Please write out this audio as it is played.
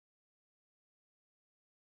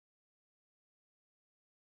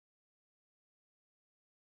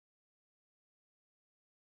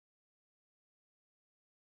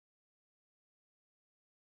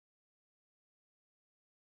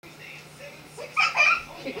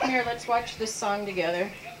Okay, come here, let's watch this song together.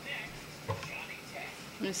 I'm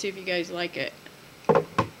gonna see if you guys like it. What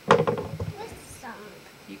song?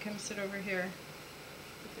 You come sit over here.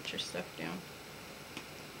 Put your stuff down.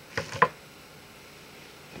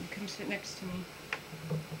 You come sit next to me.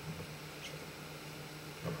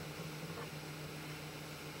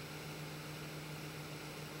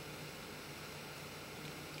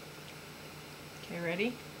 Okay,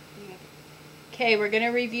 ready? Yeah. Okay, we're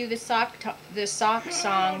gonna review the sock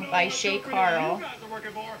song by ShayCarl.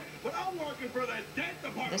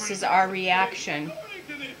 This is our reaction. According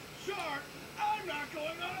to this chart, I'm not going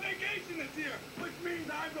on vacation this year, which means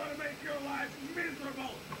I'm going to make your life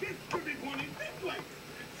miserable. This could be pointing this way.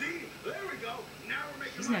 See, there we go. Now we're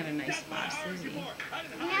making. He's not a nice boss, is he? I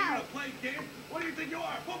didn't hire you to play games. What do you think you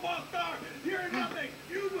are, a football star? You're nothing.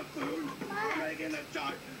 You buffoon. You're making the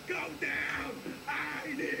chart go down. I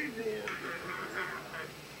need you.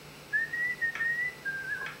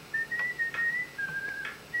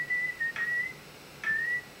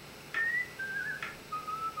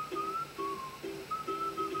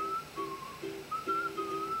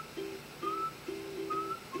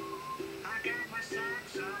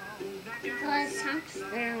 Socks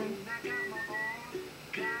down.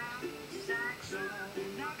 Got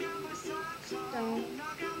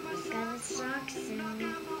the socks down.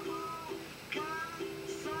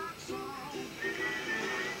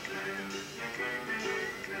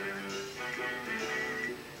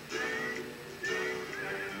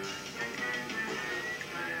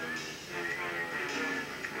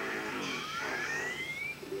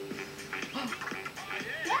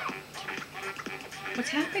 What's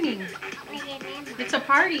happening? It's a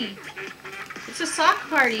party. It's a sock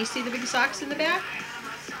party. See the big socks in the back?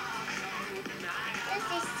 Where's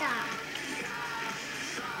the socks?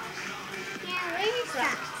 Yeah, where's the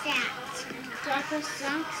socks at? Drop the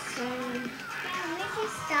socks on. Yeah, where's the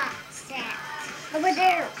socks at? Over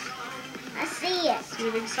there. I see it. See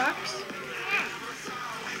the big socks?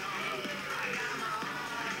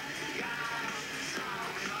 Yeah.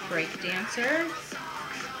 Break dancer.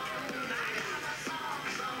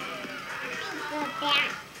 The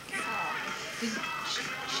back. Did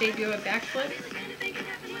Shay do a backflip?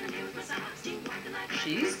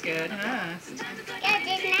 She's good, huh? Yeah,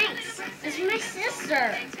 did nice. It's my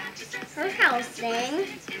sister. Her house thing.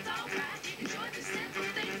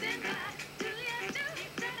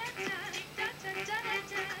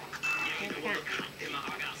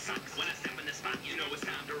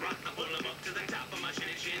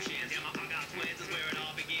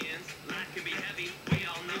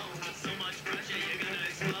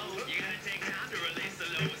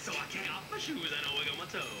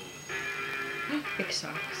 Big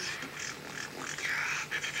socks.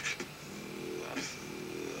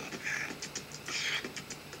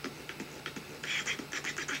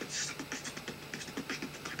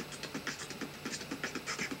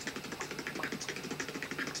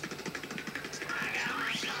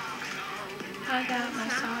 I got my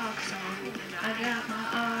socks on. I got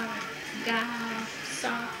my got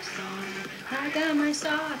socks on. I got my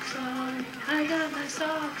socks on. I got my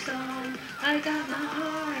socks on. I got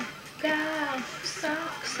my got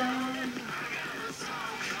socks on.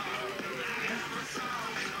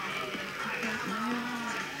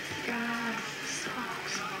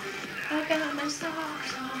 I got my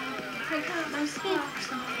socks on. I got my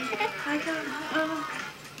socks on. I got my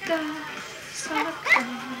got socks on.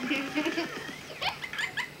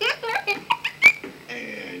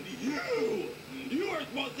 And you were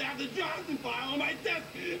supposed to have the Johnson file on my desk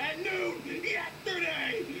at noon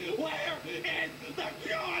yesterday. Where is the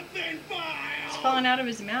Johnson file? It's falling out of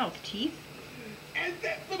his mouth. Teeth? Is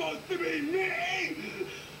this supposed to be me?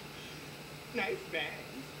 Nice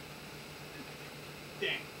bangs.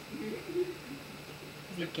 Thanks.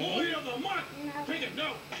 Is he gay? Employee of the month. No. Take a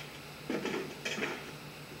note.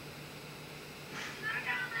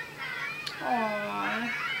 Aww.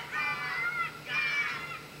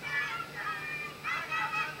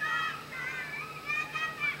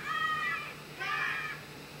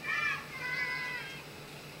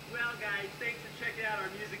 Well, guys, thanks for checking out our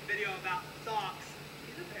music video about socks.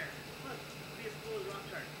 He's a pair. Look, be as cool as rock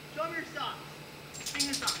chart. Show them your socks. Sing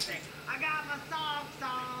the song. Say, I got my socks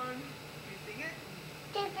on. Can you sing it?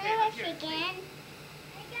 Can Okay, I let's wish hear it. again?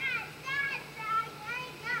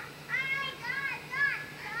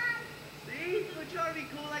 See? Don't you want to be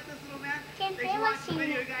cool like this little man? Can Thanks I for watching the sing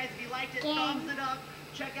video, it guys. If you liked it, again? thumbs it up.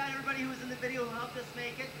 Check out everybody who was in the video who helped us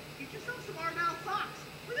make it. Get yourself some Argyle socks.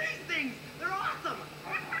 Look at these things. They're awesome.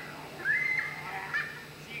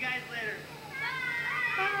 See you guys later.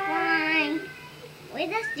 Bye. Wait,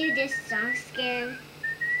 let's do this song again.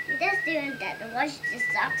 just doing that to wash the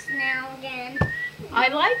socks now again. I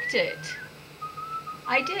liked it.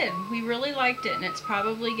 I did. We really liked it, and it's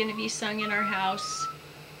probably going to be sung in our house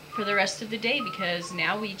for the rest of the day because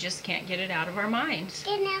now we just can't get it out of our minds.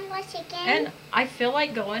 Can I wash again? And I feel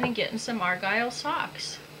like going and getting some Argyle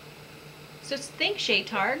socks. So thanks,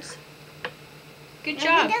 ShayCarl. Good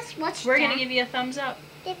job. We're going to give you a thumbs up.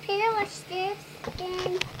 Did Peter watch this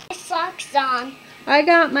again? My socks on. I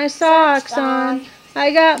got my socks on.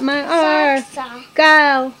 I got my Socks on.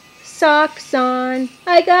 Argyle socks on.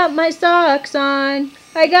 I got my socks on.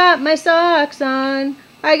 I got my socks on.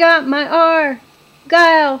 I got my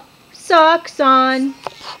Argyle socks on.